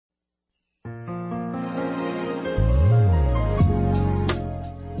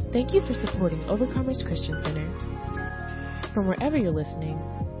Thank you for supporting Overcomers Christian Center. From wherever you're listening,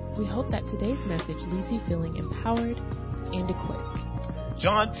 we hope that today's message leaves you feeling empowered and equipped.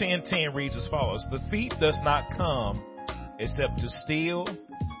 John 10:10 reads as follows: "The thief does not come except to steal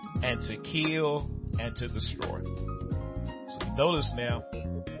and to kill and to destroy." So notice now,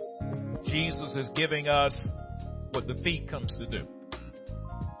 Jesus is giving us what the thief comes to do.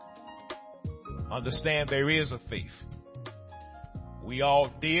 Understand there is a thief. We all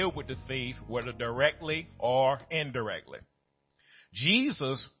deal with the thief, whether directly or indirectly.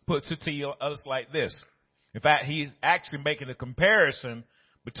 Jesus puts it to us like this. In fact, he's actually making a comparison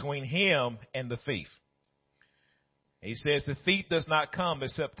between him and the thief. He says the thief does not come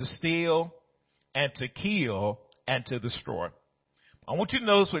except to steal and to kill and to destroy. I want you to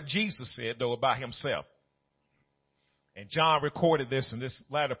notice what Jesus said, though, about himself. And John recorded this in this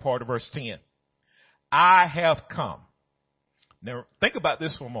latter part of verse 10. I have come. Now, think about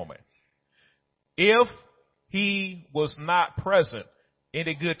this for a moment. If he was not present, isn't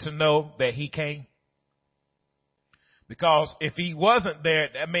it good to know that he came? Because if he wasn't there,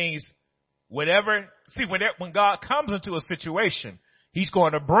 that means when God comes into a situation, he's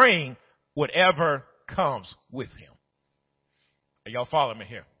going to bring whatever comes with him. Are y'all following me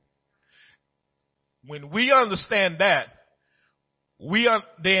here? When we understand that,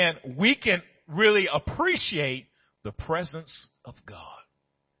 then we can really appreciate the presence of God.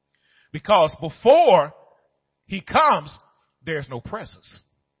 Because before he comes, there's no presence.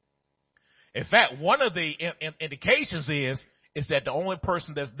 In fact, one of the indications is that the only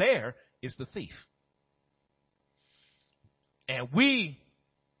person that's there is the thief. And we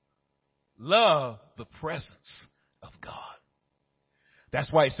love the presence of God.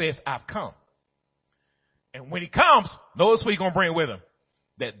 That's why he says, I've come. And when he comes, notice what he's going to bring with him.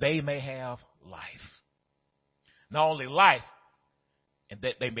 That they may have life. Not only life, and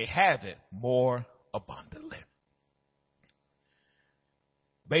that they may have it more abundantly.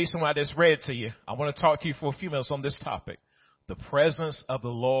 Based on what I just read to you, I want to talk to you for a few minutes on this topic. The presence of the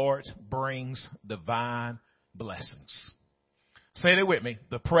Lord brings divine blessings. Say that with me.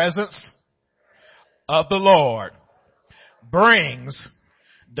 The presence of the Lord brings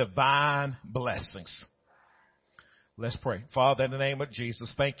divine blessings. Let's pray. Father, in the name of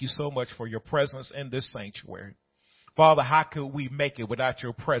Jesus, thank you so much for your presence in this sanctuary. Father, how could we make it without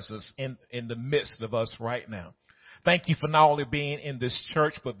your presence in the midst of us right now? Thank you for not only being in this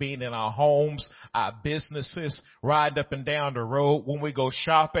church, but being in our homes, our businesses, riding up and down the road when we go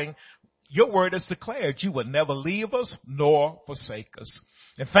shopping. Your word has declared you would never leave us nor forsake us.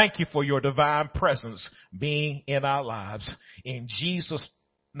 And thank you for your divine presence being in our lives. In Jesus'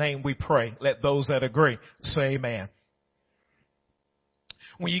 name we pray. Let those that agree say amen.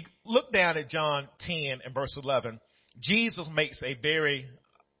 When you look down at John 10 and verse 11, Jesus makes a very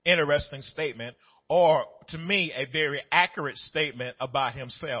interesting statement, or to me, a very accurate statement about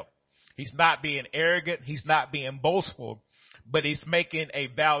himself. He's not being arrogant. He's not being boastful, but he's making a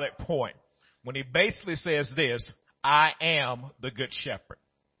valid point when he basically says this: I am the good shepherd.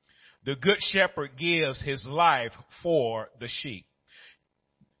 The good shepherd gives his life for the sheep.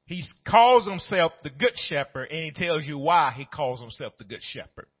 He calls himself the good shepherd, and he tells you why he calls himself the good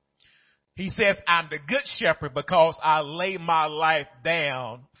shepherd. He says, I'm the good shepherd because I lay my life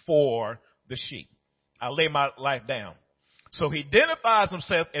down for the sheep. I lay my life down. So he identifies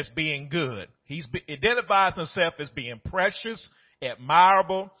himself as being good. He identifies himself as being precious,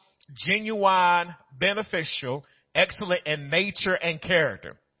 admirable, genuine, beneficial, excellent in nature and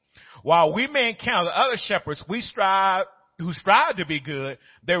character. While we may encounter other shepherds who strive to be good,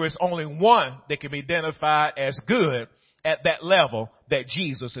 there is only one that can be identified as good at that level that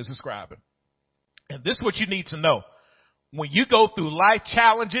Jesus is describing. And this is what you need to know. When you go through life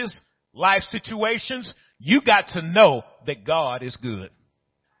challenges, life situations, you got to know that God is good.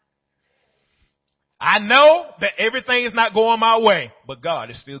 I know that everything is not going my way, but God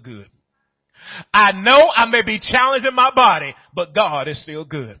is still good. I know I may be challenging my body, but God is still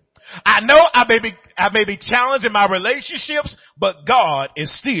good. I know I may be challenging my relationships, but God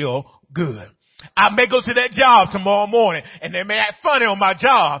is still good. I may go to that job tomorrow morning and they may act funny on my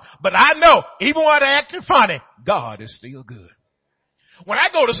job, but I know even while they're acting funny, God is still good. When I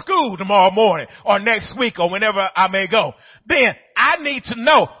go to school tomorrow morning or next week or whenever I may go, then I need to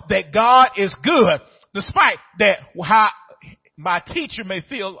know that God is good despite that how my teacher may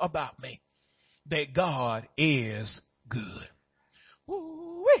feel about me, that God is good.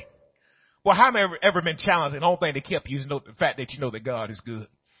 Woo-wee. Well, how many ever been challenged and the only thing that kept you is the fact that you know that God is good?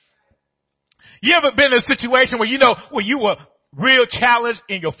 You ever been in a situation where you were real challenge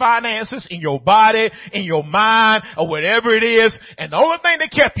in your finances, in your body, in your mind, or whatever it is. And the only thing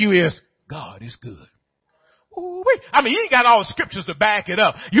that kept you is God is good. Ooh-wee. I mean, you ain't got all the scriptures to back it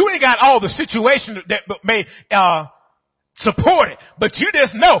up. You ain't got all the situations that may support it. But you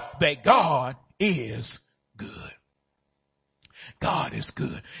just know that God is good. God is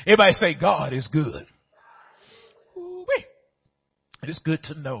good. Everybody say God is good. Ooh-wee. It's good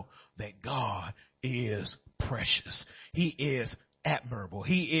to know that God is precious. He is admirable.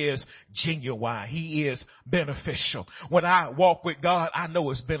 He is genuine. He is beneficial. When I walk with God, I know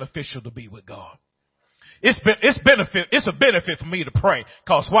it's beneficial to be with God. It's a benefit for me to pray.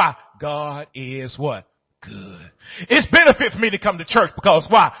 Cause why? God is what? Good. It's benefit for me to come to church because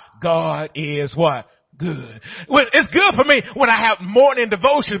why? God is what? Good. Well, it's good for me when I have morning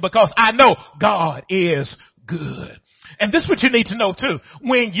devotion because I know God is good. And this is what you need to know too.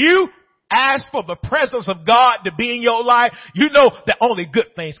 When you ask for the presence of God to be in your life, you know that only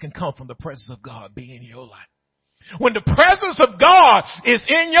good things can come from the presence of God being in your life. When the presence of God is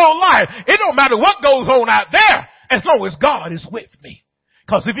in your life, it don't matter what goes on out there as long as God is with me.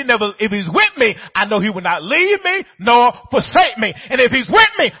 Because if he's with me, I know he will not leave me nor forsake me. And if he's with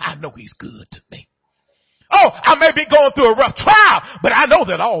me, I know he's good to me. Oh, I may be going through a rough trial, but I know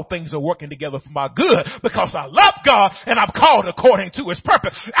that all things are working together for my good because I love God and I'm called according to his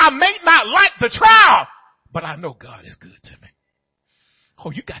purpose. I may not like the trial, but I know God is good to me.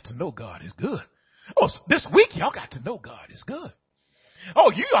 Oh, you got to know God is good. Oh, this week y'all got to know God is good.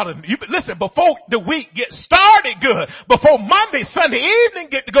 Oh, listen, before the week gets started good, before Monday, Sunday evening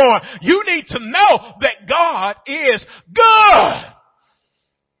get going, you need to know that God is good.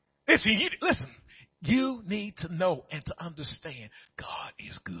 Listen, you need to know and to understand God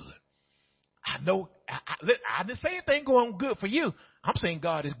is good. I know, I didn't say anything going good for you. I'm saying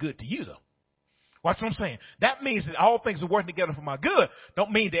God is good to you though. Watch what I'm saying. That means that all things are working together for my good.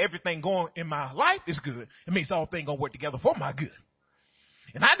 Don't mean that everything going in my life is good. It means all things going to work together for my good.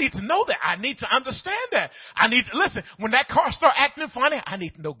 And I need to know that. I need to understand that. I need to listen. When that car start acting funny, I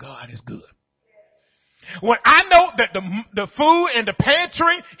need to know God is good. When I know that the food in the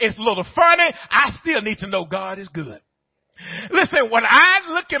pantry is a little funny, I still need to know God is good. Listen, when I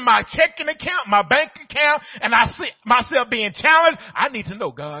look at my checking account, my bank account, and I see myself being challenged, I need to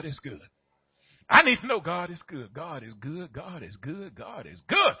know God is good. I need to know God is good. God is good. God is good. God is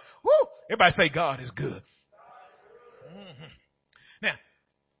good. Woo! Everybody say God is good. Mm-hmm. Now,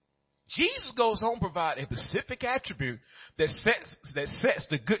 Jesus goes on to provide a specific attribute that sets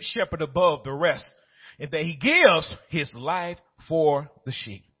the good shepherd above the rest, and that he gives his life for the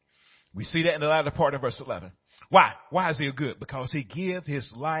sheep. We see that in the latter part of verse 11. Why? Why is he good? Because he gives his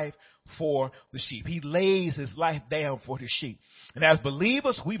life for the sheep. He lays his life down for the sheep. And as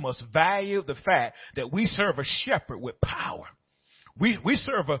believers, we must value the fact that we serve a shepherd with power. We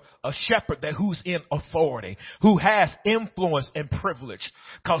serve a shepherd who's in authority, who has influence and privilege.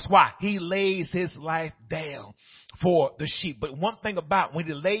 Cause why? He lays his life down for the sheep. But one thing about when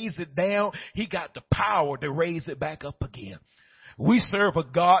he lays it down, he got the power to raise it back up again. We serve a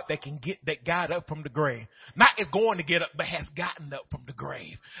God that got up from the grave. Not is going to get up, but has gotten up from the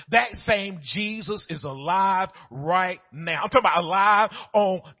grave. That same Jesus is alive right now. I'm talking about alive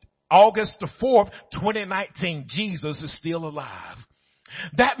on August the 4th, 2019. Jesus is still alive.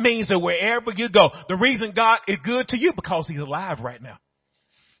 That means that wherever you go, the reason God is good to you because he's alive right now.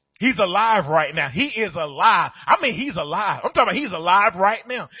 He's alive right now. He is alive. I mean, he's alive. I'm talking about he's alive right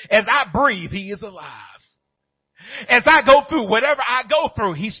now. As I breathe, he is alive. As I go through whatever I go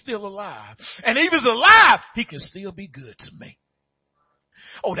through, he's still alive. And if he's alive, he can still be good to me.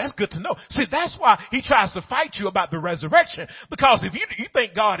 Oh, that's good to know. See, that's why he tries to fight you about the resurrection. Because if you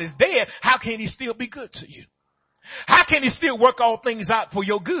think God is dead, how can he still be good to you? How can he still work all things out for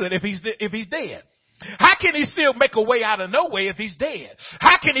your good if he's dead? How can he still make a way out of no way if he's dead?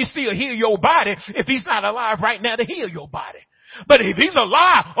 How can he still heal your body if he's not alive right now to heal your body? But if he's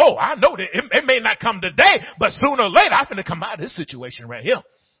alive, oh, I know that it may not come today, but sooner or later I'm going to come out of this situation right here.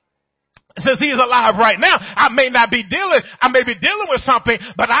 Since he's alive right now, I may be dealing with something,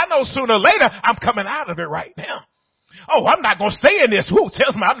 but I know sooner or later I'm coming out of it right now. Oh, I'm not going to stay in this. Who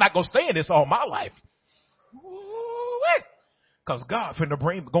tells me I'm not going to stay in this all my life? Because God going to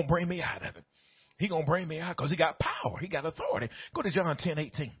bring me out of it. He going to bring me out because he got power. He got authority. Go to John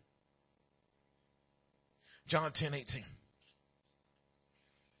 10:18. John 10:18.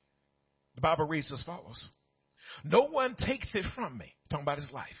 The Bible reads as follows. No one takes it from me. Talking about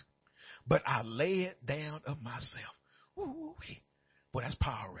his life. But I lay it down of myself. Ooh-wee. Boy, that's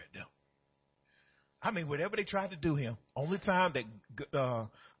power right there. I mean, whatever they tried to do him, only time that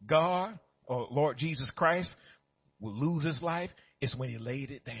God or Lord Jesus Christ would lose his life is when he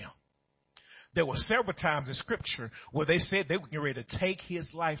laid it down. There were several times in Scripture where they said they were getting ready to take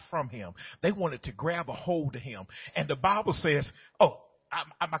his life from him. They wanted to grab a hold of him. And the Bible says, oh,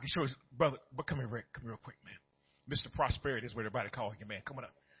 I can show you, brother, but come here, Rick. Come here real quick, man. Mr. Prosperity is what everybody calls you, man. Come on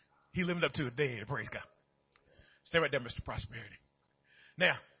up. He living up to the day, praise God. Stay right there, Mr. Prosperity.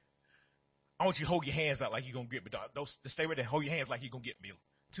 Now, I want you to hold your hands out like you're going to get me, dog. Don't stay right there. Hold your hands like you're going to get me.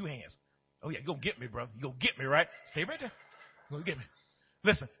 2 hands. Oh, yeah, you're going to get me, brother. You're going to get me, right? Stay right there. You're going to get me.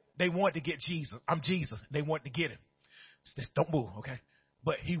 Listen, they wanted to get Jesus. I'm Jesus. They wanted to get him. Just don't move, okay?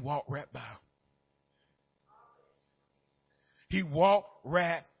 But he walked right by him. He walked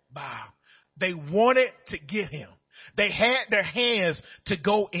right by him. They wanted to get him. They had their hands to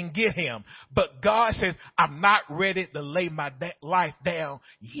go and get him. But God says, I'm not ready to lay my life down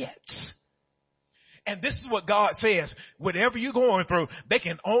yet. And this is what God says. Whatever you're going through, they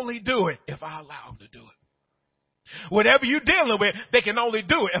can only do it if I allow them to do it. Whatever you're dealing with, they can only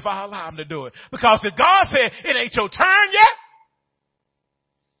do it if I allow them to do it. Because if God said, it ain't your turn yet.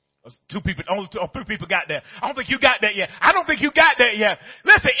 2 people, only 2 or 3 people got that. I don't think you got that yet. I don't think you got that yet.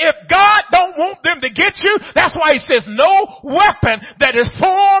 Listen, if God don't want them to get you, that's why he says no weapon that is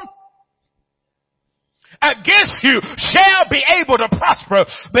formed against you shall be able to prosper.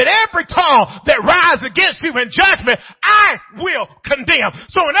 But every tongue that rises against you in judgment, I will condemn.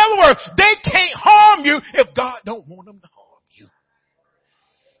 So in other words, they can't harm you if God don't want them to harm you.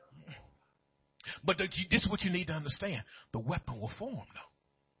 But this is what you need to understand. The weapon will form though.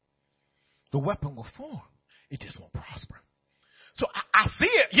 The weapon will form. It just won't prosper. So I see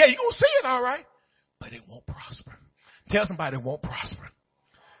it. Yeah, you're going to see it, all right. But it won't prosper. Tell somebody it won't prosper.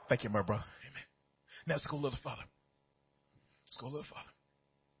 Thank you, my brother. Amen. Now let's go a little further. Let's go a little further.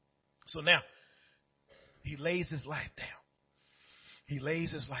 So now, he lays his life down. He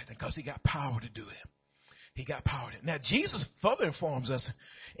lays his life down because he got power to do it. He got power to do it. Now, Jesus further informs us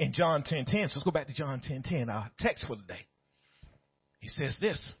in John 10:10. So let's go back to John 10:10, our text for the day. He says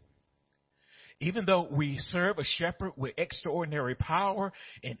this. Even though we serve a shepherd with extraordinary power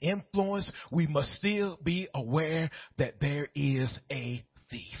and influence, we must still be aware that there is a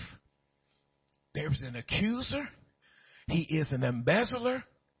thief. There's an accuser. He is an embezzler.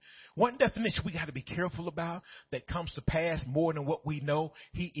 One definition we got to be careful about that comes to pass more than what we know.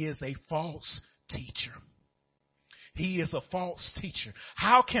 He is a false teacher. He is a false teacher.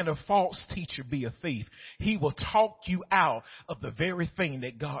 How can a false teacher be a thief? He will talk you out of the very thing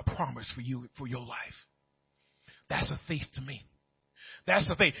that God promised for you, for your life. That's a thief to me. That's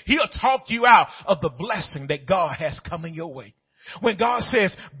a thief. He'll talk you out of the blessing that God has coming your way. When God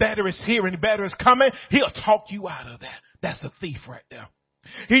says better is here and better is coming, he'll talk you out of that. That's a thief right there.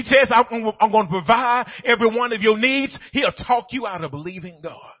 He says, I'm going to provide every one of your needs. He'll talk you out of believing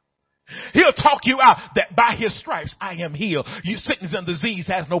God. He'll talk you out that by his stripes I am healed. Your sickness and disease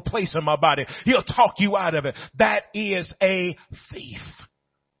has no place in my body. He'll talk you out of it. That is a thief.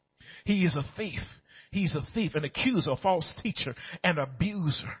 He is a thief. He's a thief, an accuser, a false teacher, an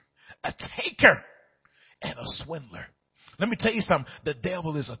abuser, a taker, and a swindler. Let me tell you something. The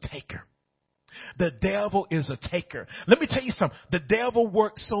devil is a taker. The devil is a taker. Let me tell you something. The devil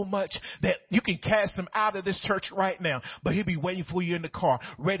works so much that you can cast him out of this church right now, but he'll be waiting for you in the car,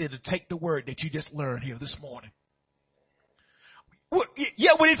 ready to take the word that you just learned here this morning. Well,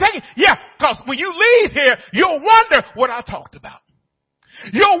 yeah, when you take it, yeah, because when you leave here, you'll wonder what I talked about.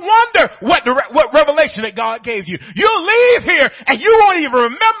 You'll wonder what revelation that God gave you. You'll leave here and you won't even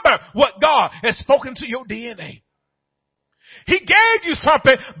remember what God has spoken to your DNA. He gave you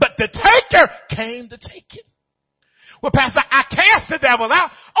something, but the taker came to take it. Well, Pastor, I cast the devil out.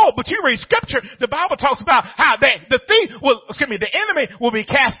 Oh, but you read scripture. The Bible talks about how the enemy will be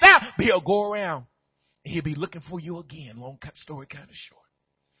cast out, but he'll go around and he'll be looking for you again. Long cut story kind of short.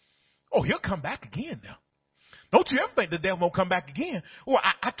 Oh, he'll come back again now. Don't you ever think the devil won't come back again. Well,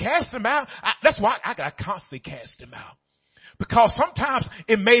 I cast him out. That's why I got to constantly cast him out. Because sometimes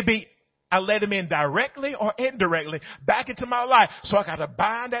it may be I let him in directly or indirectly back into my life. So I got to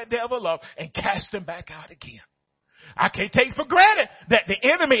bind that devil up and cast him back out again. I can't take for granted that the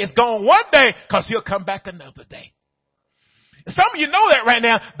enemy is gone one day because he'll come back another day. And some of you know that right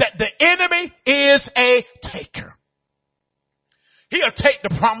now, that the enemy is a taker. He'll take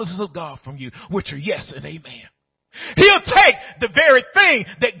the promises of God from you, which are yes and amen. He'll take the very thing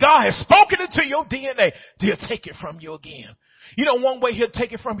that God has spoken into your DNA. He'll take it from you again. You know one way he'll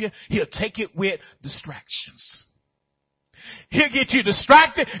take it from you? He'll take it with distractions. He'll get you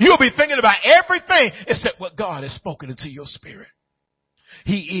distracted. You'll be thinking about everything except what God has spoken into your spirit.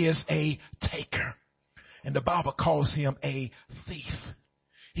 He is a taker. And the Bible calls him a thief.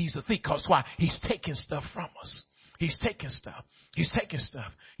 He's a thief because why? He's taking stuff from us. He's taking stuff. He's taking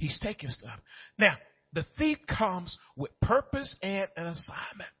stuff. He's taking stuff. Now, the thief comes with purpose and an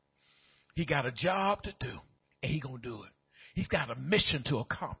assignment. He got a job to do, and he's going to do it. He's got a mission to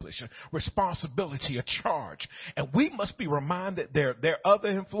accomplish, a responsibility, a charge. And we must be reminded there are other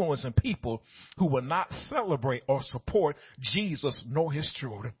influencing people who will not celebrate or support Jesus nor his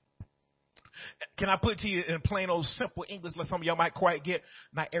children. Can I put it to you in plain old simple English like some of y'all might quite get?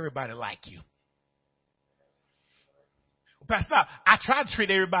 Not everybody like you. Pastor, I try to treat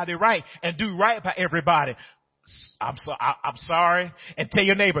everybody right and do right by everybody. I'm sorry. And tell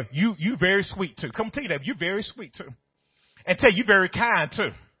your neighbor, you very sweet too. Come tell your neighbor, you very sweet too. And tell you very kind too.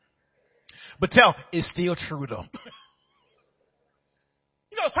 But tell it's still true though.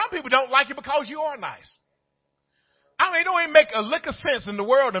 You know, some people don't like you because you are nice. I mean, it don't even make a lick of sense in the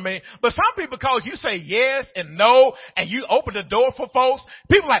world to me. But some people, because you say yes and no, and you open the door for folks,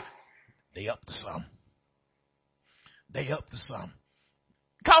 people like, they up to something. They up to something.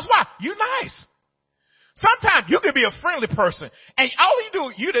 Because why? You nice. Sometimes you can be a friendly person, and all you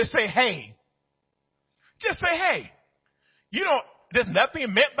do, you just say, hey. Just say, hey. You don't, there's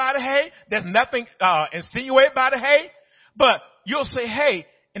nothing meant by the hey. There's nothing insinuated by the hey. But you'll say, hey,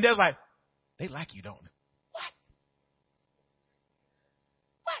 and they're like, they like you, don't they?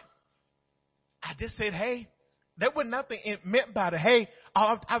 I just said, hey. There was nothing meant by the hey.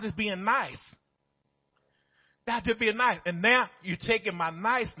 I was just being nice. That's just being nice. And now you're taking my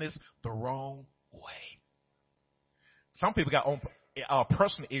niceness the wrong way. Some people got own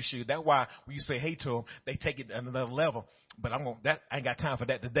personal issues. That's why when you say hey to them, they take it to another level. But I ain't got time for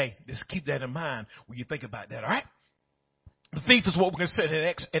that today. Just keep that in mind when you think about that, all right? The thief is what we're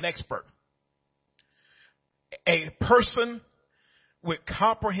considering an expert. A person with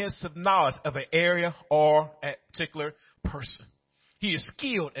comprehensive knowledge of an area or a particular person. He is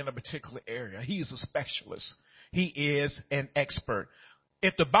skilled in a particular area. He is a specialist. He is an expert.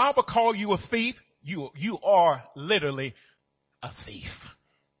 If the Bible calls you a thief, you are literally a thief.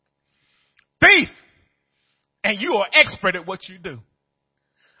 Thief! And you are expert at what you do.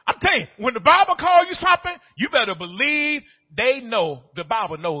 I'm telling you, when the Bible calls you something, you better believe they know, the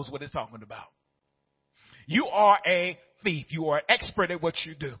Bible knows what it's talking about. You are a thief. You are an expert at what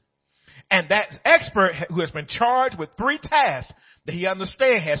you do. And that expert who has been charged with 3 tasks that he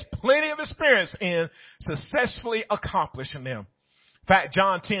understands has plenty of experience in successfully accomplishing them. In fact,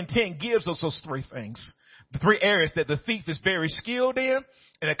 John 10:10 gives us those 3 things. The 3 areas that the thief is very skilled in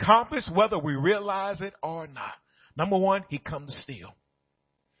and accomplish whether we realize it or not. Number 1, he comes to steal.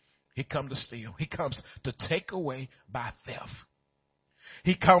 He comes to steal. He comes to take away by theft.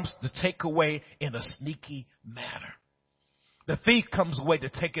 He comes to take away in a sneaky manner. The thief comes away to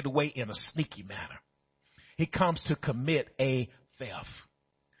take it away in a sneaky manner. He comes to commit a theft.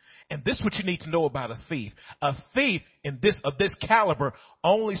 And this is what you need to know about a thief. A thief of this caliber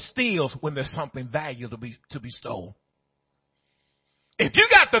only steals when there's something valuable to be stolen. If you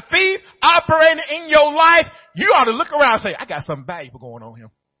got the thief operating in your life, you ought to look around and say, I got something valuable going on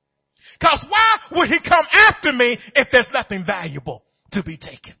here. Because why would he come after me if there's nothing valuable to be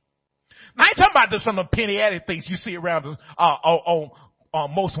taken? Now, I ain't talking about just some of the penny ante things you see around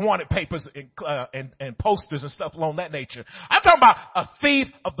on most wanted papers and posters and stuff along that nature. I'm talking about a thief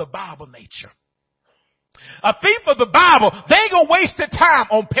of the Bible nature. A thief of the Bible, they ain't gonna waste their time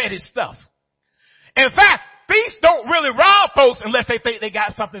on petty stuff. In fact, thieves don't really rob folks unless they think they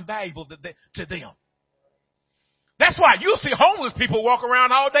got something valuable to them. That's why you'll see homeless people walk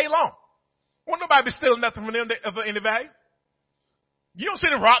around all day long. Won't nobody be stealing nothing from them of any value. You don't see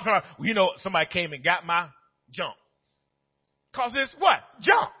them rob. You know, somebody came and got my junk. Cause it's what?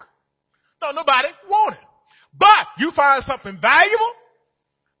 Junk. No, nobody want it. But you find something valuable.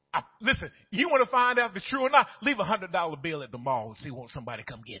 Listen, you want to find out if it's true or not? Leave $100 bill at the mall and see when somebody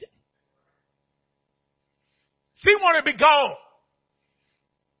come get it. See when it be gone.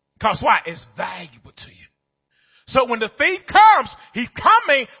 Cause why? It's valuable to you. So when the thief comes, he's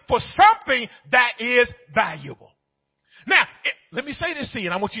coming for something that is valuable. Now, let me say this to you,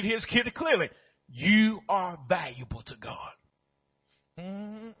 and I want you to hear this clearly. You are valuable to God.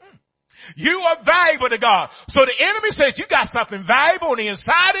 Mm-hmm. You are valuable to God. So the enemy says you got something valuable on the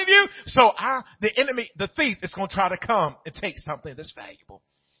inside of you. So the thief is going to try to come and take something that's valuable.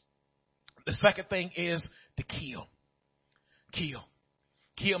 The second thing is to kill. Kill.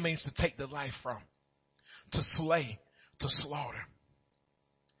 Kill means to take the life from. To slay, to slaughter.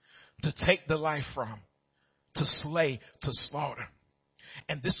 To take the life from. To slay, to slaughter.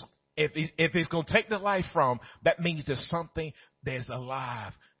 And this, if it's going to take the life from, that means there's something that's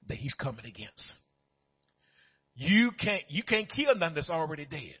alive that he's coming against. You can't kill nothing that's already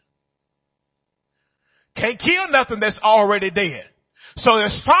dead. Can't kill nothing that's already dead. So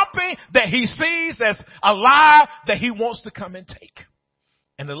there's something that he sees that's alive that he wants to come and take.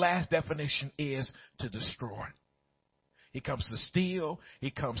 And the last definition is to destroy. He comes to steal.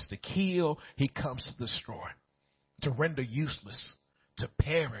 He comes to kill. He comes to destroy. To render useless. To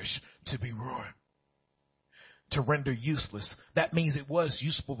perish. To be ruined. To render useless. That means it was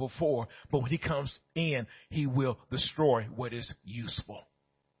useful before, but when he comes in, he will destroy what is useful.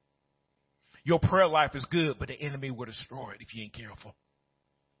 Your prayer life is good, but the enemy will destroy it if you ain't careful.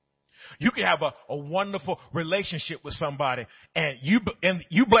 You can have a wonderful relationship with somebody and you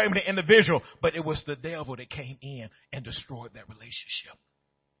blame the individual, but it was the devil that came in and destroyed that relationship.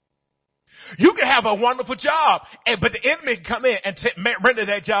 You can have a wonderful job, but the enemy can come in and render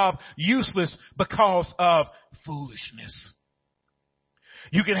that job useless because of foolishness.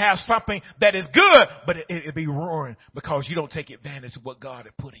 You can have something that is good, but it'll be ruined because you don't take advantage of what God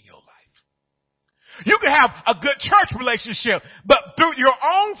had put in your life. You can have a good church relationship, but through your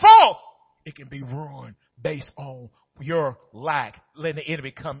own fault, it can be ruined based on your lack, letting the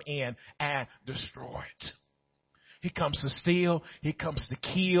enemy come in and destroy it. He comes to steal, he comes to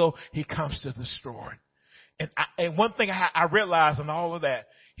kill, he comes to destroy. And one thing I realize in all of that,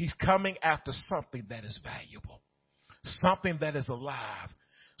 he's coming after something that is valuable, something that is alive.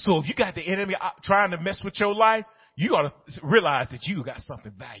 So if you got the enemy trying to mess with your life, you ought to realize that you got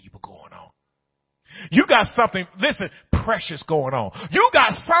something valuable going on. You got something, listen, precious going on. You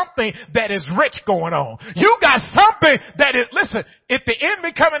got something that is rich going on. You got something that is, listen, if the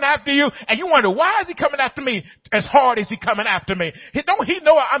enemy coming after you and you wonder, why is he coming after me as hard as he coming after me? Don't he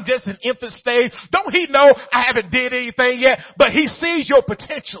know I'm just an infant stage? Don't he know I haven't did anything yet? But he sees your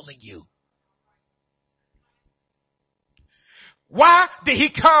potential in you. Why did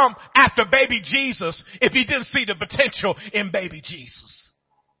he come after baby Jesus if he didn't see the potential in baby Jesus?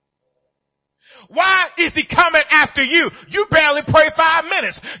 Why is he coming after you? You barely pray 5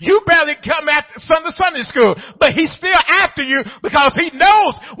 minutes. You barely come after Sunday school. But he's still after you because he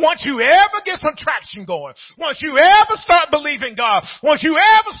knows once you ever get some traction going, once you ever start believing God, once you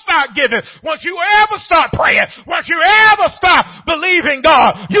ever start giving, once you ever start praying, once you ever start believing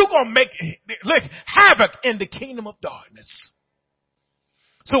God, you're going to make havoc in the kingdom of darkness.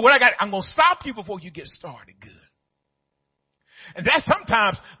 So I'm going to stop you before you get started good. And that's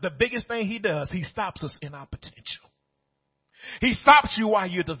sometimes the biggest thing he does. He stops us in our potential. He stops you while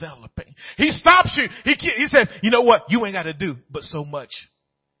you're developing. He stops you. He says, you know what? You ain't got to do but so much.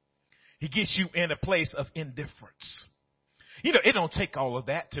 He gets you in a place of indifference. You know, it don't take all of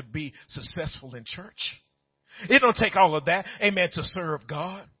that to be successful in church. It don't take all of that, amen, to serve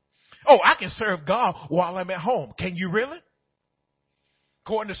God. Oh, I can serve God while I'm at home. Can you really?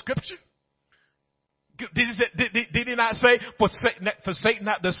 According to Scripture. Did he not say, forsake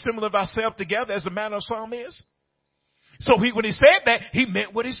not the assembly of ourselves together as the manner of some is? So when he said that, he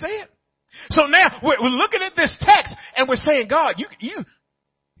meant what he said. So now we're looking at this text and we're saying, God,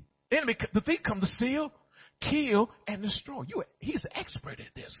 enemy, the thief come to steal, kill, and destroy. He's an expert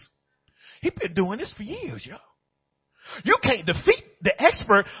at this. He's been doing this for years, y'all. You can't defeat the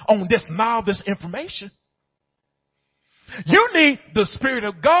expert on this novice information. You need the Spirit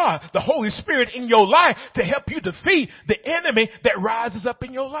of God, the Holy Spirit in your life to help you defeat the enemy that rises up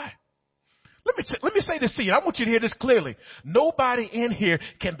in your life. Let me say this to you. I want you to hear this clearly. Nobody in here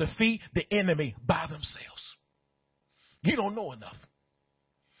can defeat the enemy by themselves. You don't know enough.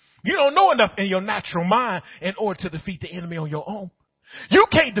 You don't know enough in your natural mind in order to defeat the enemy on your own. You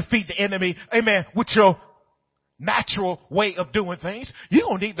can't defeat the enemy, amen, with your natural way of doing things. You're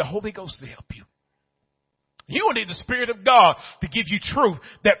going to need the Holy Ghost to help you. You will need the Spirit of God to give you truth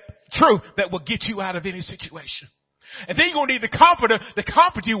that will get you out of any situation. And then you're going to need the Comforter to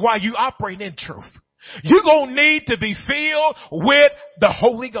comfort you while you operate in truth. You're going to need to be filled with the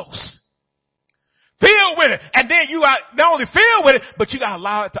Holy Ghost. Filled with it. And then you are not only filled with it, but you got to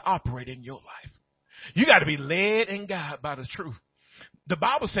allow it to operate in your life. You got to be led and guided by the truth. The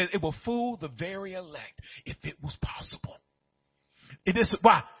Bible says it will fool the very elect if it was possible. It is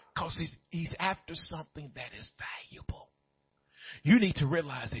why? Because he's after something that is valuable. You need to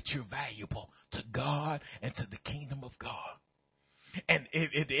realize that you're valuable to God and to the kingdom of God. And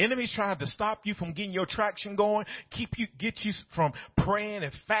if the enemy's trying to stop you from getting your traction going, get you from praying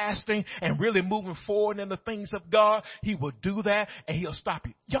and fasting and really moving forward in the things of God, he will do that and he'll stop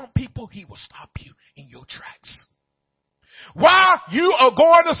you. Young people, he will stop you in your tracks. While you are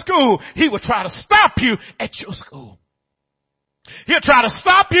going to school, he will try to stop you at your school. He'll try to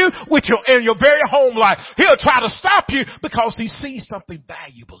stop you in your very home life. He'll try to stop you because he sees something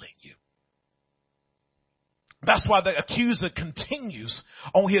valuable in you. That's why the accuser continues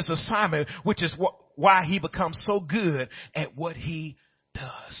on his assignment, which is what why he becomes so good at what he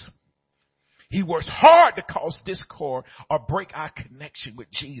does. He works hard to cause discord or break our connection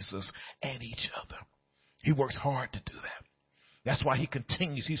with Jesus and each other. He works hard to do that. That's why he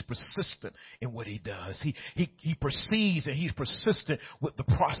continues. He's persistent in what he does. He proceeds and he's persistent with the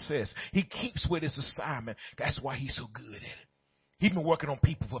process. He keeps with his assignment. That's why he's so good at it. He's been working on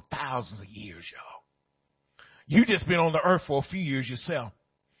people for thousands of years, y'all. You just been on the earth for a few years yourself.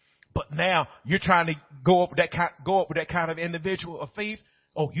 But now you're trying to go up with that kind of individual of faith.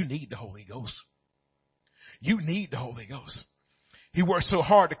 Oh, you need the Holy Ghost. You need the Holy Ghost. He works so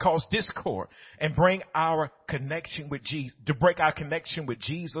hard to cause discord and bring our connection with Jesus, to break our connection with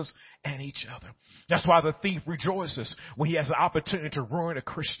Jesus and each other. That's why the thief rejoices when he has the opportunity to ruin a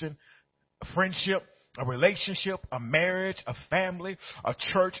Christian friendship, a relationship, a marriage, a family, a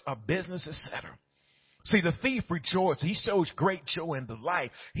church, a business, etc. See, the thief rejoices. He shows great joy and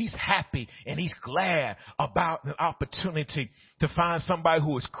delight. He's happy and he's glad about the opportunity to find somebody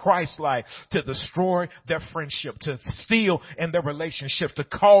who is Christ-like, to destroy their friendship, to steal in their relationships, to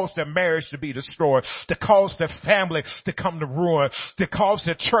cause their marriage to be destroyed, to cause their family to come to ruin, to cause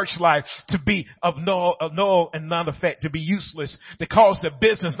their church life to be of null and non effect, to be useless, to cause their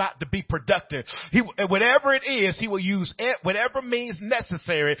business not to be productive. Whatever it is, he will use whatever means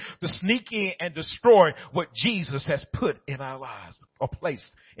necessary to sneak in and destroy what Jesus has put in our lives or placed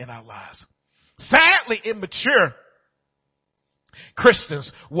in our lives. Sadly, immature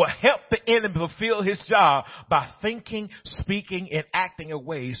Christians will help the enemy fulfill his job by thinking, speaking, and acting in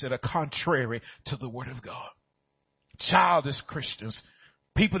ways that are contrary to the Word of God. Childish Christians,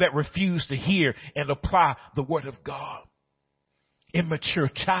 people that refuse to hear and apply the Word of God. Immature,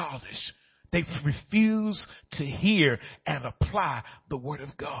 childish, they refuse to hear and apply the Word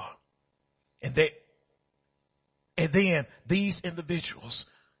of God. And then these individuals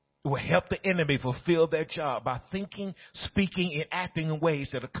will help the enemy fulfill their job by thinking, speaking, and acting in ways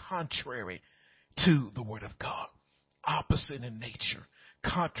that are contrary to the Word of God, opposite in nature,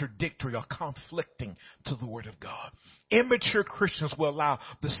 contradictory or conflicting to the Word of God. Immature Christians will allow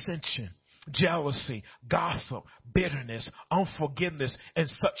dissension, jealousy, gossip, bitterness, unforgiveness, and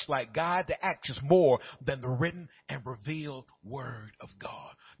such like guide the actions more than the written and revealed Word of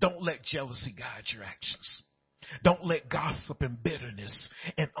God. Don't let jealousy guide your actions. Don't let gossip and bitterness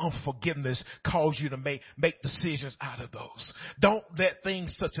and unforgiveness cause you to make decisions out of those. Don't let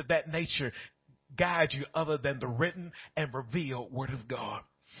things such of that nature guide you other than the written and revealed Word of God.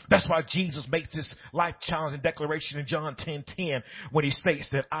 That's why Jesus makes this life-challenging declaration in John 10:10 when he states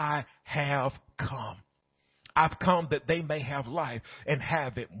that I have come. I've come that they may have life and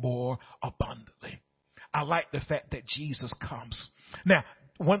have it more abundantly. I like the fact that Jesus comes. Now,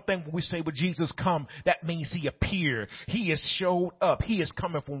 one thing when we say when Jesus come, that means he appeared. He has showed up. He is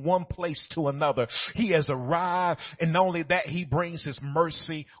coming from one place to another. He has arrived. And not only that, he brings his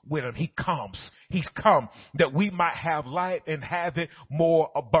mercy with him. He comes. He's come that we might have life and have it more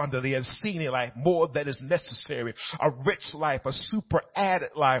abundantly. And seen it like more that is necessary. A rich life, a super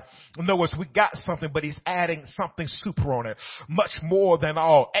added life. In other words, we got something, but he's adding something super on it. Much more than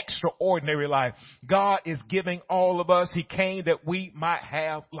all. Extraordinary life. God is giving all of us. He came that we might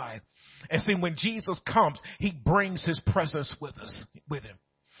have life. And see, when Jesus comes, he brings his presence with him.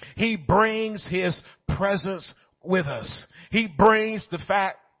 He brings his presence with us. He brings the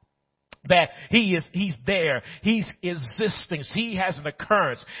fact that he's there. He's existing. He has an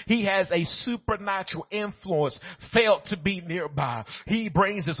occurrence. He has a supernatural influence felt to be nearby. He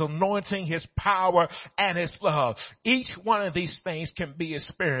brings his anointing, his power, and his love. Each one of these things can be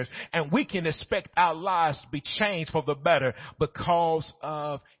experienced, and we can expect our lives to be changed for the better because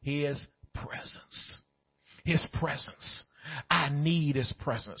of his presence. His presence. I need his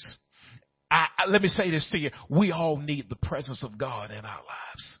presence. Let me say this to you. We all need the presence of God in our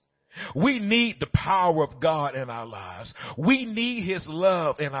lives. We need the power of God in our lives. We need his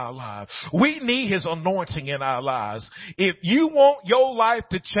love in our lives. We need his anointing in our lives. If you want your life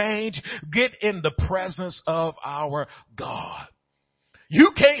to change, get in the presence of our God.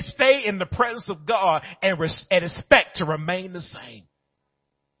 You can't stay in the presence of God and expect to remain the same.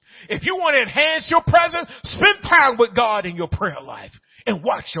 If you want to enhance your presence, spend time with God in your prayer life and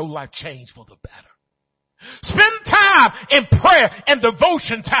watch your life change for the better. Spend time in prayer and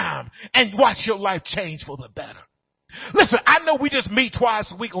devotion time and watch your life change for the better. Listen, I know we just meet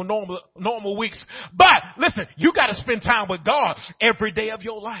twice a week on normal weeks, but listen, you got to spend time with God every day of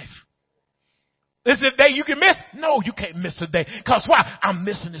your life. Is it a day you can miss? No, you can't miss a day. Because why? I'm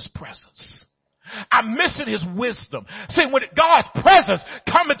missing his presence. I'm missing his wisdom. See, when God's presence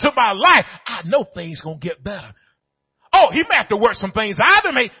come into my life, I know things going to get better. Oh, Oh, he may have to work some things out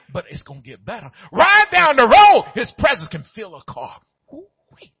of me, but it's going to get better. Right down the road, his presence can fill a car.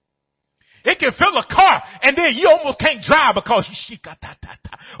 Ooh-wee. It can fill a car, and then you almost can't drive because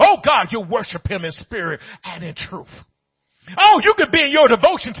oh God, you worship him in spirit and in truth. Oh, you could be in your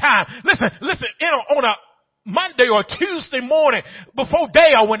devotion time. Listen, on a Monday or Tuesday morning before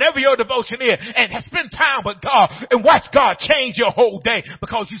day or whenever your devotion is, and spend time with God and watch God change your whole day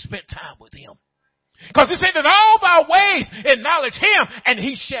because you spent time with him. Because he said, in all of our ways acknowledge him and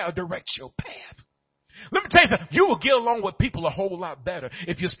he shall direct your path. Let me tell you something. You will get along with people a whole lot better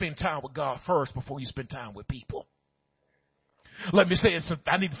if you spend time with God first before you spend time with people. Let me say it.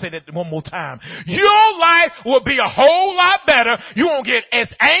 I need to say that one more time. Your life will be a whole lot better. You won't get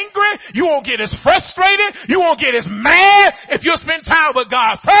as angry. You won't get as frustrated. You won't get as mad if you spend time with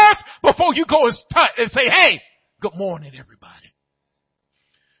God first before you go and say, hey, good morning, everybody.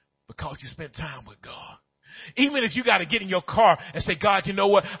 Because you spent time with God. Even if you got to get in your car and say, God, you know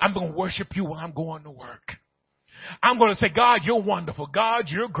what? I'm going to worship you while I'm going to work. I'm going to say, God, you're wonderful. God,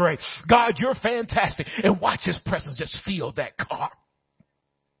 you're great. God, you're fantastic. And watch his presence just fill that car.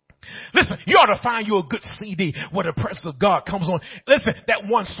 Listen, you ought to find you a good CD where the presence of God comes on. Listen, that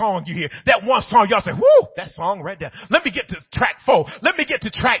one song you hear, that one song y'all say, whoo, that song right there. Let me get to track 4. Let me get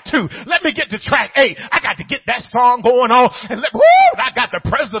to track 2. Let me get to track 8. I got to get that song going on. And I got the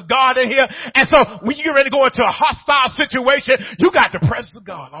presence of God in here. And so when you're ready to go into a hostile situation, you got the presence of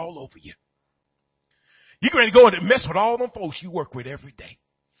God all over you. You're ready to go and mess with all them folks you work with every day.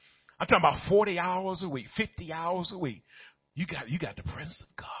 I'm talking about 40 hours a week, 50 hours a week. You got the presence of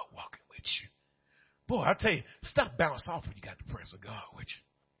God walking with you. Boy, I tell you, stuff bounce off when you got the presence of God with you.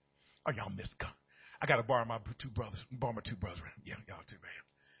 Oh, y'all miss God. I got to borrow my two brothers. Yeah, y'all too, man.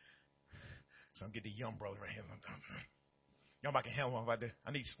 So I'm getting the young brother right here. Y'all might can handle one right there.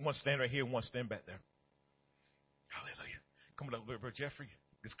 I need one stand right here, one stand back there. Hallelujah. Come on up, little bro Jeffrey.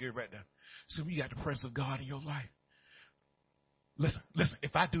 It's good right there. So you got the presence of God in your life. Listen,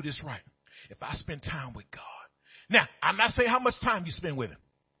 if I do this right, if I spend time with God. Now, I'm not saying how much time you spend with him.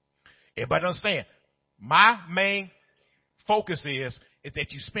 Everybody understand? My main focus is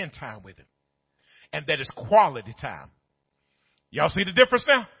that you spend time with him. And that it's quality time. Y'all see the difference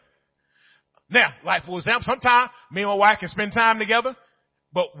now? Now, like for example, sometimes me and my wife can spend time together,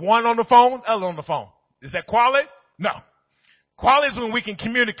 but one on the phone, other on the phone. Is that quality? No. Quality is when we can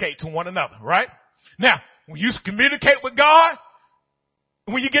communicate to one another, right? Now, when you communicate with God,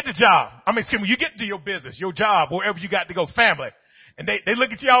 when you get the job, when you get to your business, your job, wherever you got to go, family, and they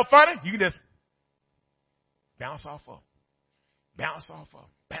look at you all funny, you can just bounce off of them. Bounce off of them.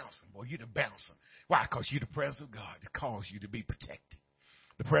 Bouncing. Boy, you're the bouncer. Why? Because you're the presence of God that calls you to be protected.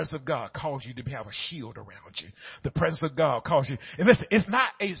 The presence of God calls you to have a shield around you. The presence of God calls you. And listen, it's not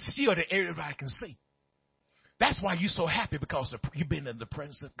a shield that everybody can see. That's why you're so happy, because you've been in the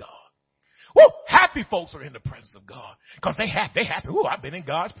presence of God. Woo! Happy folks are in the presence of God because they happy. Woo! I've been in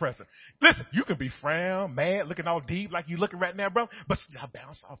God's presence. Listen, you can be frown, mad, looking all deep like you looking right now, bro, but I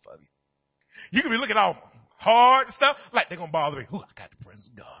bounce off of you. You can be looking all hard and stuff like they're gonna bother me. Ooh, I got the presence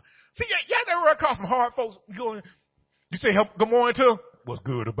of God. See, y'all never run across some hard folks going. You say good morning to them. What's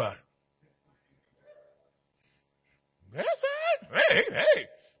good about it? That's it. Hey,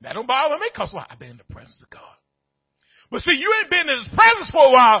 that don't bother me because why? I've been in the presence of God. But see, you ain't been in his presence for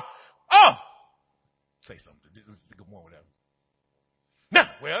a while. Oh, say something. Good morning with them. Now,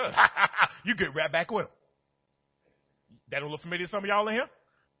 well, you get right back with him. That don't look familiar to some of y'all in here?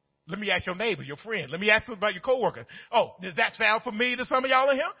 Let me ask your neighbor, your friend. Let me ask you about your coworker. Oh, does that sound familiar to some of y'all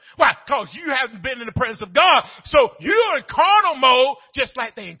in here? Why? Because you haven't been in the presence of God. So you're in carnal mode just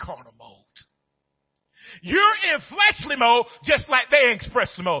like they in carnal mode. You're in fleshly mode just like they in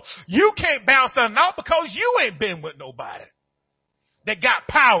fleshly mode. You can't bounce nothing out because you ain't been with nobody. They got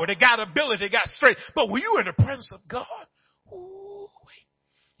power, they got ability, they got strength. But when you're in the presence of God,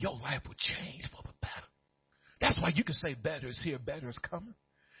 your life will change for the better. That's why you can say better is here, better is coming.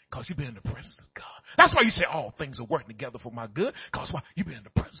 Because you've been in the presence of God. That's why you say all things are working together for my good. Because why? You've been in the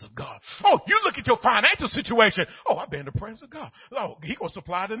presence of God. Oh, you look at your financial situation. Oh, I've been in the presence of God. Oh, he going to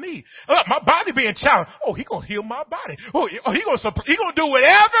supply the need. Look, my body being challenged. Oh, he going to heal my body. Oh, he going to do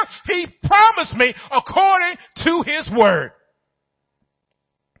whatever he promised me according to his word.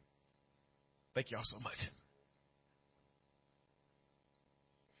 Thank y'all so much.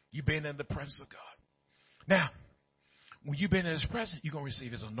 You've been in the presence of God. Now, when you've been in his presence, you're going to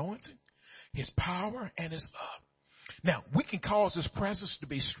receive his anointing, his power, and his love. Now, we can cause his presence to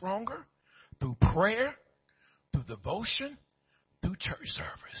be stronger through prayer, through devotion, through church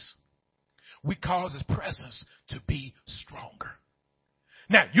service. We cause his presence to be stronger.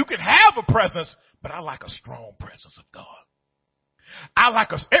 Now, you can have a presence, but I like a strong presence of God. I like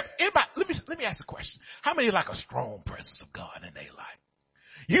everybody, let me ask a question. How many like a strong presence of God in their life?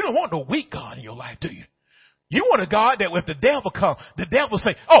 You don't want no weak God in your life, do you? You want a God that if the devil come, the devil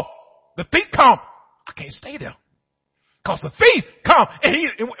say, oh, the thief come. I can't stay there. Cause the thief come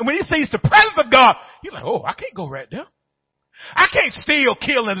and when he sees the presence of God, he's like, oh, I can't go right there. I can't steal,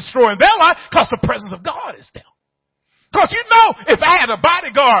 kill, and destroy in their life cause the presence of God is there. Cause you know, if I had a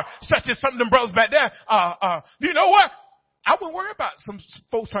bodyguard such as some of them brothers back there, you know what? I wouldn't worry about some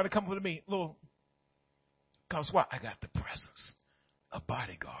folks trying to come up with me. Cause what? I got the presence of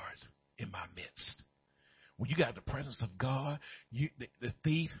bodyguards in my midst. When you got the presence of God, the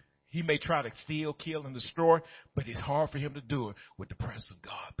thief, he may try to steal, kill, and destroy, but it's hard for him to do it with the presence of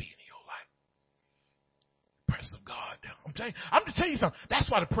God being in your life. Presence of God. I'm just telling you something. That's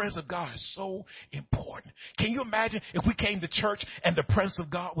why the presence of God is so important. Can you imagine if we came to church and the presence of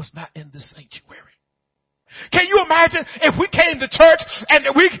God was not in the sanctuary? Can you imagine if we came to church and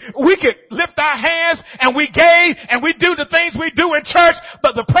we could lift our hands and we gave and we do the things we do in church,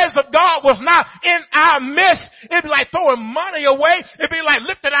 but the presence of God was not in our midst? It'd be like throwing money away. It'd be like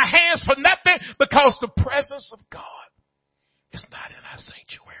lifting our hands for nothing because the presence of God is not in our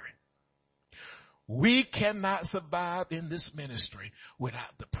sanctuary. We cannot survive in this ministry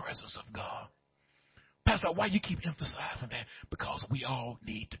without the presence of God. Pastor, why you keep emphasizing that? Because we all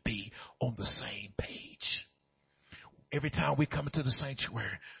need to be on the same page. Every time we come into the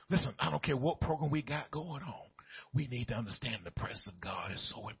sanctuary, listen, I don't care what program we got going on. We need to understand the presence of God is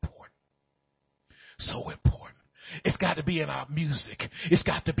so important. So important. It's got to be in our music. It's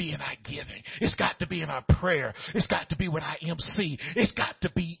got to be in our giving. It's got to be in our prayer. It's got to be with our MC. It's got to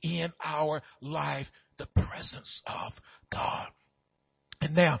be in our life, the presence of God.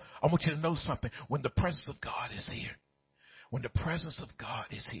 And now, I want you to know something. When the presence of God is here, when the presence of God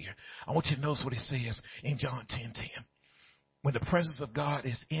is here, I want you to notice what it says in John 10:10. When the presence of God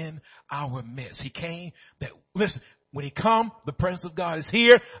is in our midst, he came that, listen, when he come, the presence of God is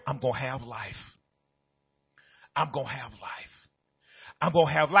here, I'm going to have life. I'm going to have life. I'm going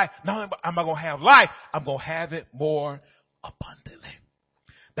to have life. Not only am I going to have life, I'm going to have it more abundantly.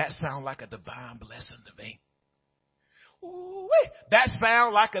 That sounds like a divine blessing to me. Ooh-wee. That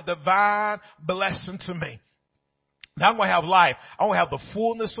sounds like a divine blessing to me. Now I'm going to have life. I'm going to have the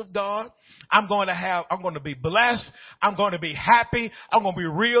fullness of God. I'm going to be blessed. I'm going to be happy. I'm going to be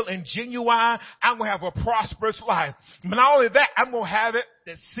real and genuine. I'm going to have a prosperous life. But not only that, I'm going to have it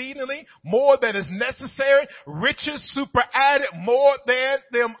exceedingly more than is necessary, riches super added, more than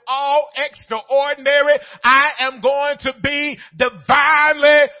them all extraordinary. I am going to be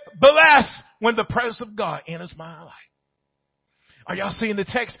divinely blessed when the presence of God enters my life. Are y'all seeing the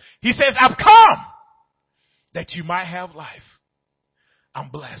text? He says, I've come that you might have life. I'm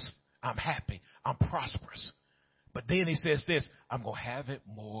blessed. I'm happy. I'm prosperous. But then he says this, I'm going to have it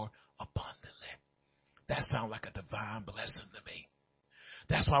more abundantly. That sounds like a divine blessing to me.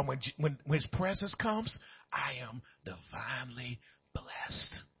 That's why when his presence comes, I am divinely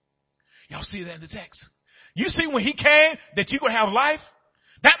blessed. Y'all see that in the text? You see when he came that you're going to have life?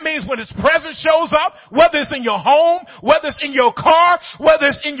 That means when his presence shows up, whether it's in your home, whether it's in your car, whether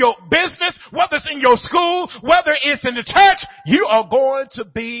it's in your business, whether it's in your school, whether it's in the church, you are going to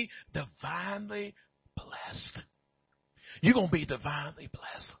be divinely blessed. You're going to be divinely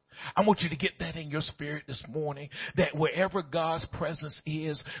blessed. I want you to get that in your spirit this morning, that wherever God's presence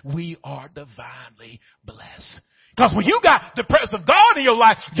is, we are divinely blessed. Because when you got the presence of God in your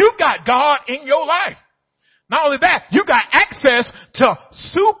life, you got God in your life. Not only that, you got access to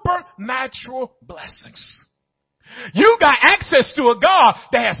supernatural blessings. You got access to a God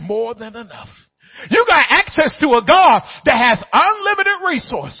that has more than enough. You got access to a God that has unlimited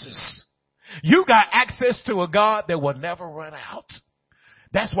resources. You got access to a God that will never run out.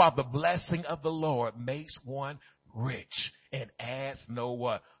 That's why the blessing of the Lord makes one rich and adds no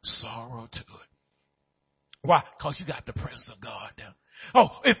what? Sorrow to it. Why? Because you got the presence of God there. Oh,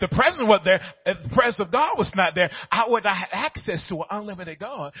 if the presence was there, if the presence of God was not there, I would not have access to an unlimited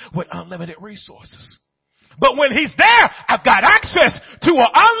God with unlimited resources. But when he's there, I've got access to an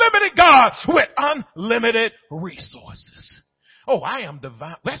unlimited God with unlimited resources. Oh, I am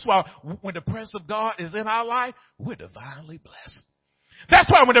divine. That's why when the presence of God is in our life, we're divinely blessed.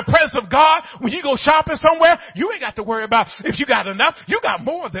 That's why when the presence of God, when you go shopping somewhere, you ain't got to worry about if you got enough. You got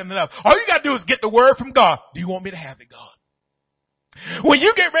more than enough. All you got to do is get the word from God. Do you want me to have it, God? When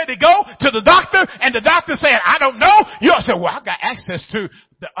you get ready to go to the doctor and the doctor saying, I don't know, you'll say, well, I got access to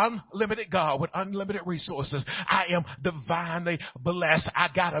the unlimited God with unlimited resources. I am divinely blessed. I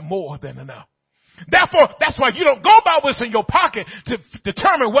got more than enough. Therefore, that's why you don't go by what's in your pocket to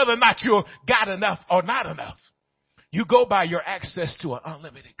determine whether or not you got enough or not enough. You go by your access to an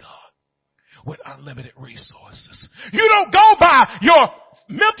unlimited God with unlimited resources. You don't go by your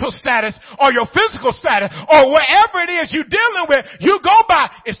mental status or your physical status or wherever it is you're dealing with. You go by,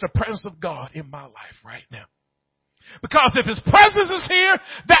 it's the presence of God in my life right now. Because if His presence is here,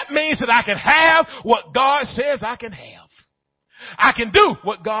 that means that I can have what God says I can have. I can do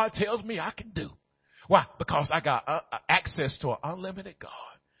what God tells me I can do. Why? Because I got access to an unlimited God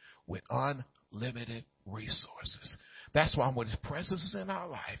with unlimited resources. That's why when His presence is in our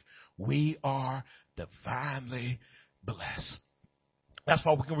life, we are divinely blessed. That's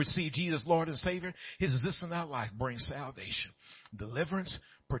why we can receive Jesus, Lord and Savior. His existence in our life brings salvation, deliverance,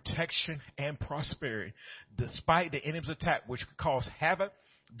 protection, and prosperity, despite the enemy's attack, which could cause havoc,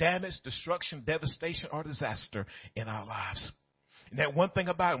 damage, destruction, devastation, or disaster in our lives. And that one thing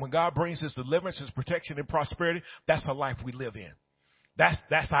about it, when God brings His deliverance, His protection, and prosperity, that's the life we live in.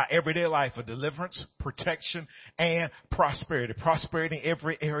 That's our everyday life of deliverance, protection, and prosperity. Prosperity in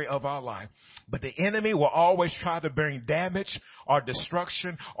every area of our life. But the enemy will always try to bring damage or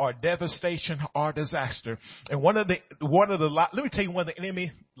destruction or devastation or disaster. And let me tell you one of the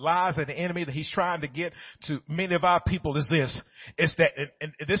enemy lies of the enemy that he's trying to get to many of our people is this. It's that,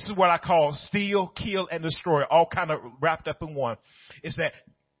 and this is what I call steal, kill, and destroy, all kind of wrapped up in one. It's that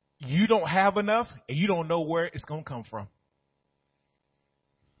you don't have enough and you don't know where it's going to come from.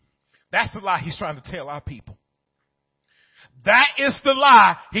 That's the lie he's trying to tell our people. That is the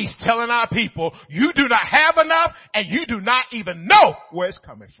lie he's telling our people. You do not have enough and you do not even know where it's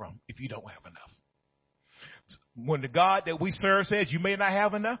coming from if you don't have enough. When the God that we serve says you may not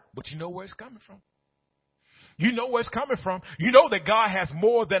have enough, but you know where it's coming from. You know where it's coming from. You know that God has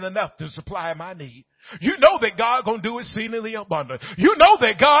more than enough to supply my need. You know that God gonna do exceedingly abundant. You know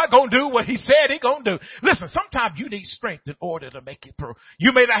that God gonna do what He said He gonna do. Listen, sometimes you need strength in order to make it through.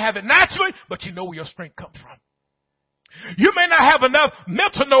 You may not have it naturally, but you know where your strength comes from. You may not have enough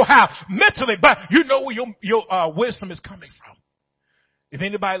mental know-how mentally, but you know where your wisdom is coming from. If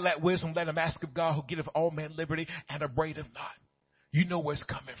anybody lack wisdom, let him ask of God who giveth all men liberty and upbraideth not. You know where it's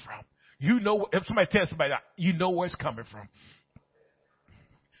coming from. You know, if somebody tells somebody that, you know where it's coming from.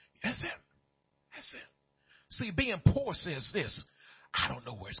 That's it. That's it. See, being poor says this. I don't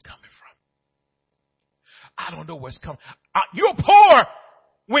know where it's coming from. I don't know where it's coming. You're poor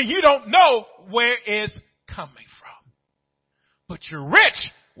when you don't know where it's coming from. But you're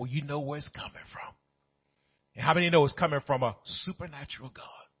rich when you know where it's coming from. And how many know it's coming from a supernatural God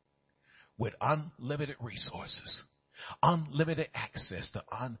with unlimited resources, unlimited access to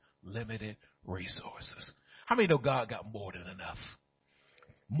unlimited resources? How many know God got more than enough?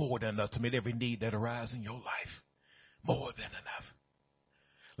 More than enough to meet every need that arises in your life. More than enough.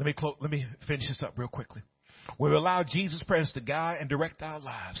 Let me finish this up real quickly. When we allow Jesus' presence to guide and direct our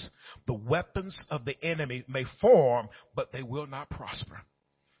lives, the weapons of the enemy may form, but they will not prosper.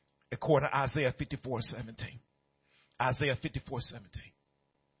 According to Isaiah 54:17. Isaiah 54:17.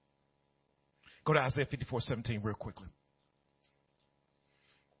 Go to Isaiah 54:17 real quickly.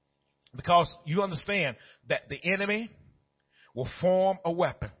 Because you understand that the enemy will form a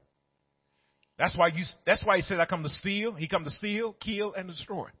weapon. That's why he said I come to steal. He come to steal, kill, and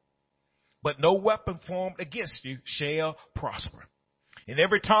destroy. But no weapon formed against you shall prosper. And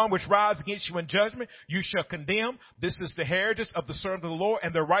every tongue which rises against you in judgment, you shall condemn. This is the heritage of the servant of the Lord,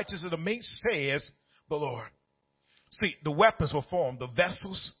 and the righteousness of the meek, says the Lord. See, the weapons will form, the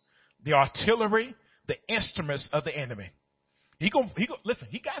vessels, the artillery, the instruments of the enemy. Listen,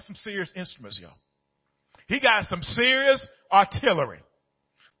 he got some serious instruments, y'all. He got some serious artillery.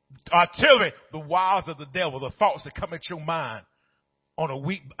 Artillery, the wiles of the devil, the thoughts that come at your mind on a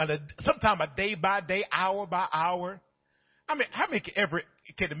week, sometimes a day by day, hour by hour. I mean, how many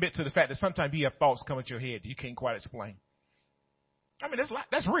can admit to the fact that sometimes you have thoughts come at your head that you can't quite explain? I mean,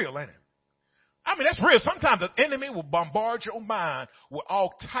 that's real, ain't it? I mean, that's real. Sometimes the enemy will bombard your mind with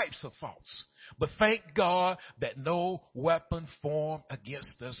all types of thoughts. But thank God that no weapon formed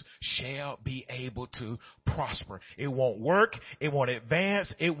against us shall be able to prosper. It won't work. It won't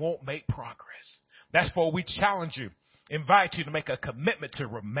advance. It won't make progress. That's why we challenge you, invite you to make a commitment to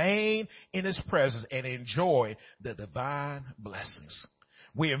remain in His presence and enjoy the divine blessings.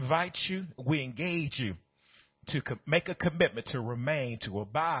 We invite you, we engage you to make a commitment to remain, to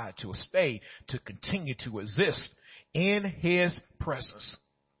abide, to stay, to continue to exist in His presence.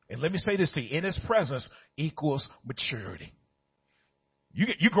 And let me say this to you, in His presence equals maturity.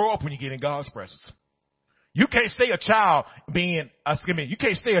 You grow up when you get in God's presence. You can't stay a child you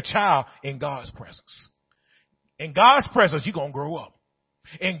can't stay a child in God's presence. In God's presence, you're going to grow up.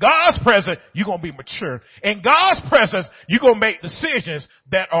 In God's presence, you're going to be mature. In God's presence, you're going to make decisions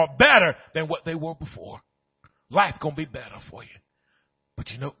that are better than what they were before. Life going to be better for you.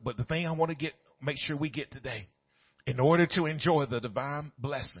 But the thing I want to make sure we get today, in order to enjoy the divine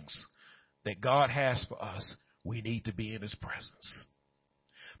blessings that God has for us, we need to be in his presence.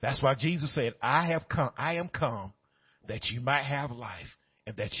 That's why Jesus said, I am come that you might have life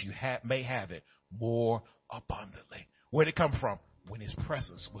and that you may have it more abundantly. Where did it come from? When his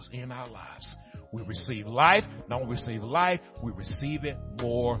presence was in our lives. We receive life. Not only receive life, we receive it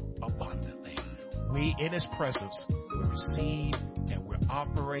more abundantly. We, in his presence, we receive and we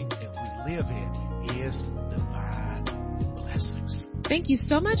operate and we live in his divine blessings. Thank you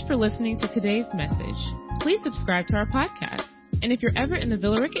so much for listening to today's message. Please subscribe to our podcast. And if you're ever in the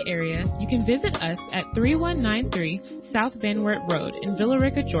Villa Rica area, you can visit us at 3193 South Van Wert Road in Villa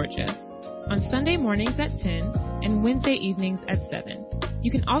Rica, Georgia, on Sunday mornings at 10 and Wednesday evenings at 7.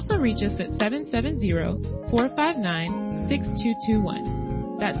 You can also reach us at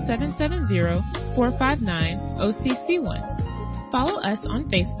 770-459-6221. That's 770-459-OCC1. Follow us on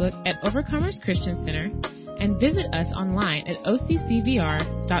Facebook at Overcomers Christian Center and visit us online at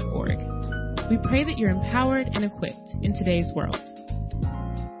occvr.org. We pray that you're empowered and equipped in today's world.